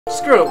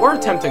Screw it, we're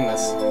attempting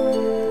this.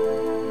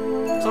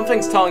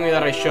 Something's telling me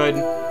that I should,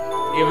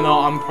 even though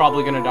I'm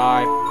probably gonna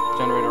die.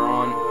 Generator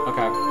on.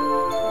 Okay.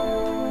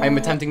 I'm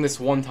attempting this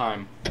one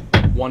time.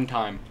 One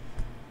time.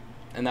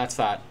 And that's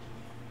that.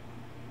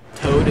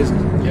 Toad is...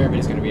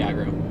 Everybody's gonna be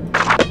aggro.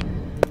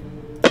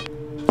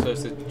 So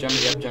it's the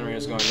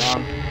generator's going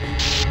down.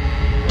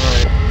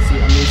 Alright, see,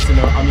 I'm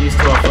used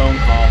to a phone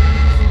call.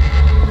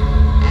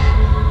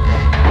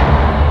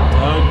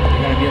 Toad,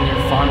 you're gonna be in your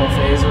final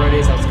phase already?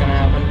 Is that what's gonna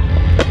happen?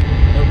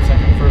 Nope,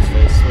 first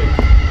phase, sweet.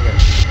 Okay.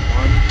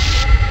 1,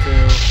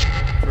 2,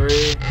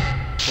 3,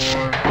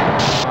 4,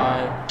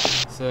 5,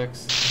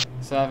 6,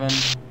 7,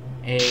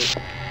 8,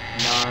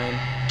 9,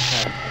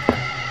 10. Okay.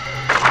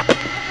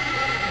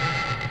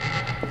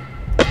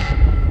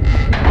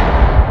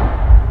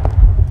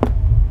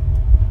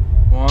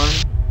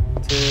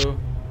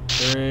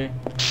 Three,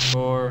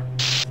 4,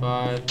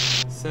 5,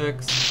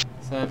 6,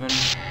 7,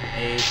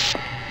 8,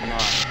 9.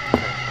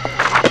 Okay.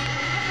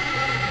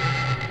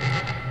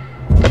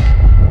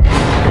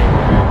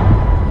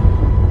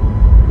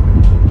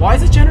 Why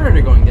is the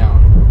generator going down?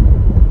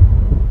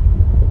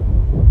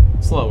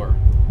 Slower.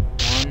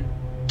 1,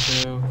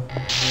 2,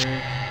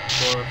 3,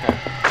 4. Okay.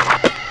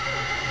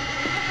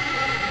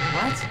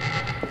 What?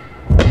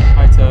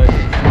 Hi, Toad.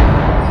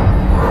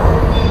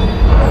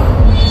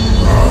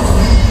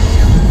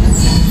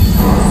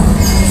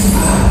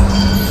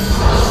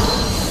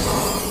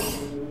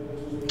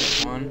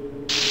 1,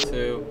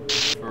 2,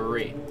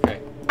 3. Okay.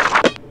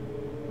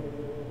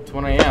 It's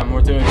 1 a.m.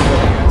 We're doing good, I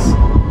guess.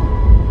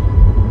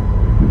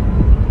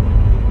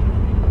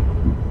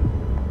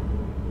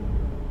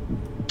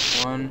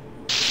 1,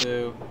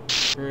 2,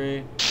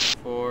 3,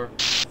 4,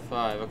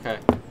 5. Okay.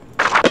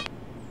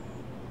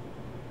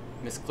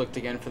 Misclicked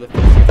again for the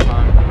 50th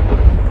time.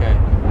 Okay.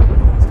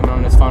 It's coming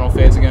on this final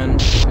phase again.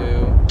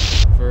 2,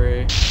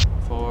 3,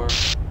 4,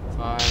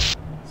 5,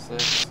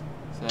 6,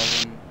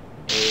 7,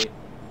 8,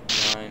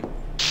 9,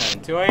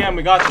 10. 2 a.m.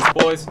 We got this,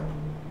 boys.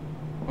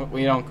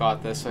 We don't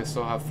got this. I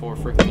still have 4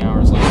 freaking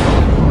hours left.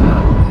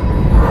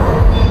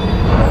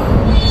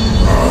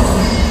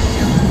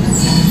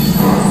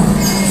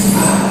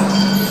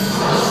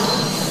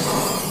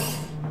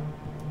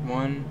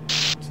 1,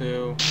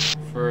 2,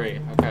 3.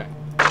 Okay.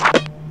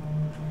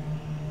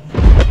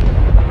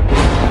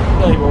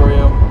 Hey,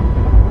 Wario.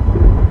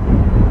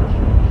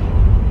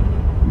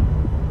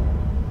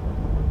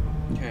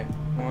 Okay.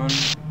 1,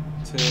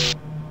 2,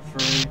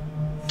 3,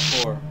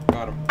 4.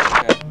 Got him.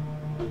 Okay.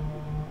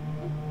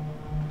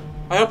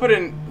 I hope I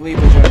didn't leave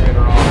the generator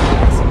off.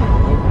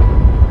 Oh.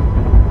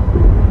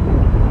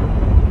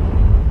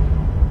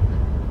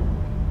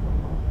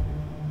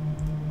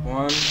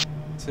 1,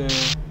 2,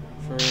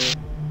 3,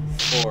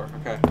 4.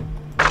 Okay.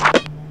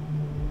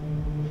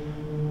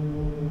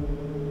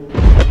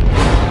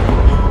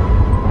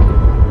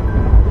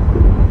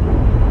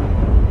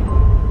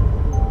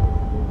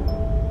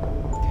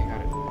 Okay,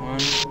 got it. 1,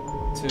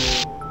 2,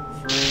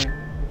 3,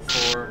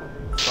 4,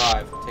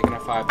 5. Taking a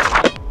 5 this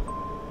time.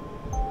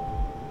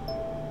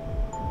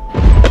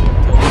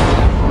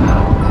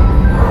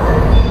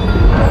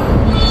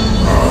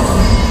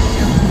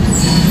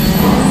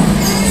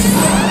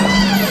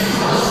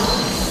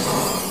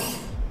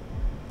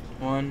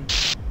 1,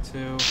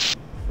 2,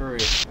 3.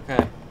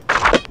 Okay.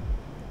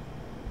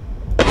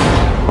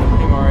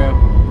 Hey, Mario.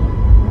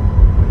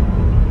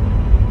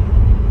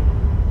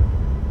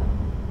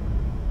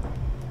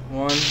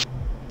 1,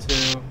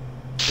 2,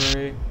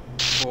 3,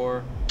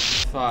 4,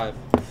 5.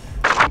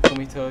 Don't kill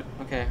me, Toad.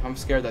 Okay, I'm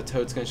scared that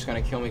Toad's just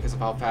gonna kill me because of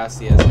how fast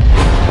he is.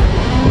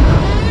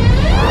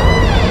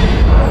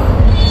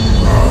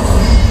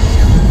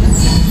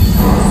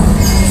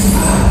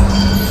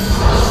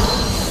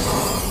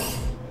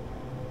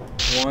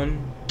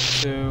 1,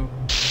 2,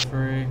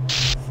 3,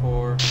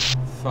 4,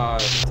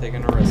 5.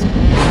 Taking a risk.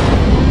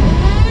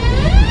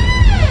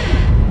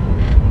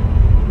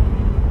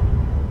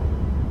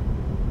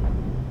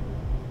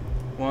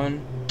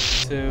 1,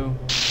 2,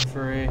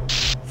 3,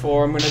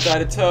 4. I'm gonna die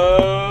to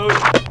Toad.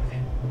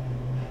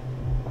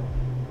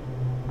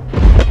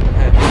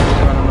 Okay.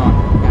 No.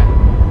 Okay.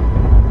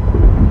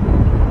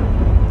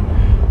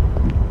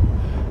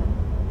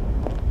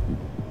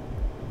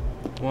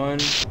 1,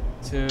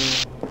 2,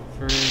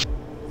 3,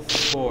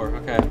 4.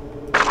 Okay.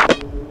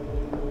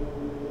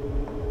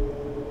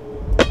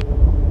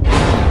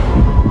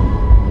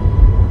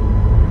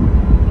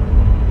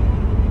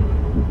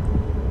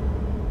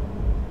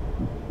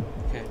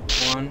 Okay.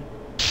 1,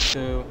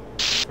 2,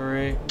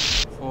 3,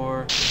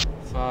 4,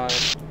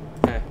 5.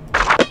 Okay.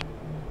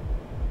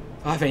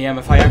 5 a.m.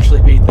 if I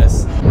actually beat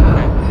this.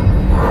 Okay.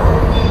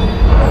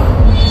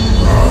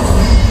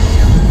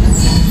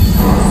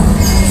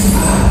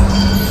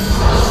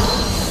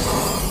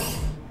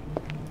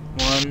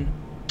 1,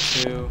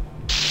 2,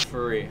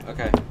 3.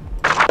 Okay.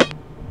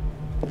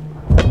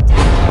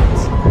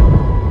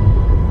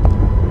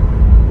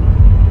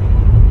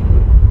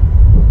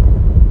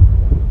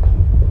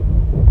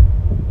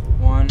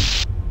 1,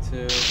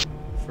 2,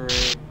 3,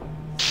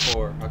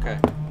 4. Okay.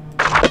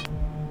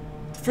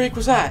 The freak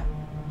was that?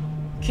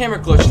 camera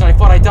glitched and I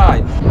thought I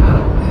died.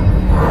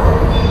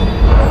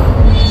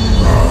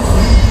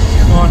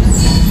 Come on.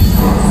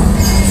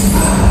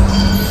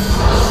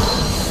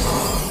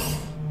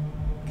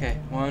 Okay,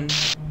 1,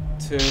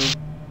 2,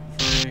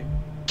 3,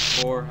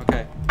 4.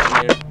 Okay,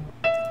 I made it.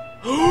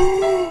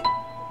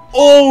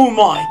 Oh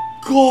my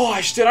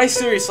gosh! Did I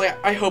seriously?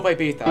 I hope I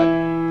beat that.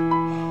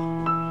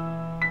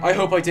 I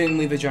hope I didn't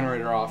leave the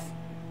generator off.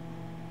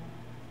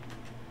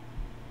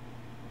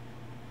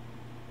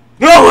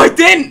 No, I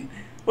didn't!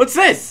 What's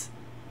this?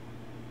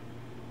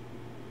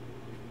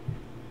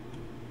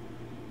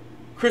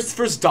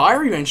 Christopher's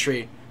diary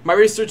entry. My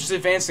research is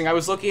advancing. I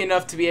was lucky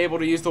enough to be able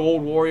to use the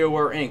old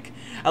WarioWare ink,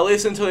 at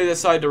least until they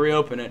decided to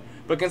reopen it.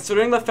 But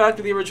considering the fact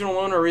that the original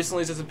owner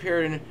recently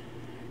disappeared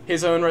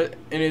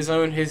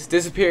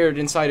disappeared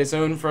inside his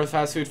own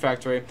fast food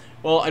factory,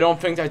 well, I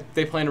don't think that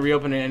they plan to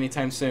reopen it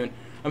anytime soon.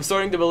 I'm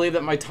starting to believe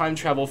that my time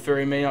travel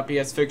theory may not be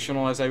as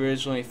fictional as I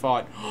originally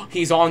thought.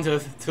 He's on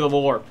to the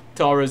warp,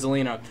 tell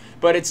Rosalina.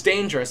 But it's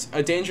dangerous,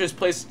 a dangerous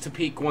place to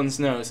peek one's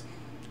nose.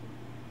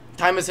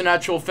 Time is a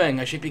natural thing.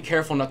 I should be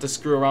careful not to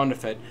screw around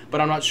with it, but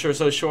I'm not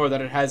so sure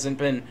that it hasn't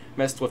been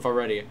messed with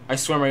already. I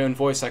swear my own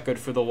voice echoed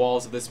through the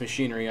walls of this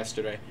machinery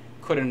yesterday.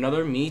 Could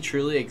another me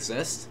truly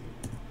exist?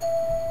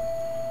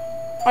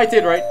 I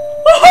did right.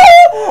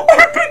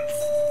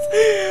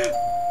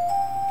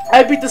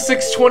 I beat the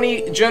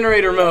 620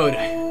 generator mode.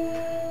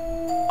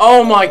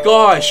 Oh my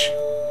gosh.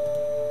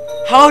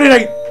 How did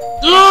I...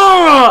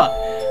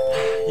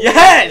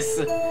 Yes!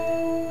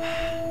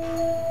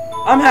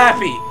 I'm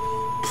happy.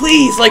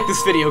 Please like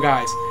this video,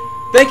 guys.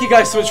 Thank you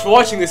guys so much for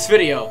watching this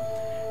video.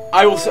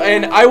 I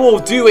will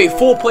do a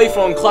full playthrough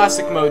on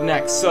classic mode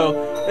next. So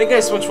thank you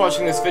guys so much for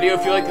watching this video.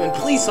 If you like it, then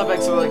please sub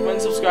X, like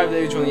button, subscribe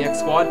to join the X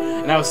Squad,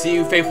 and I will see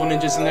you faithful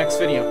ninjas in the next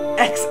video.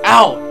 X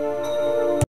out.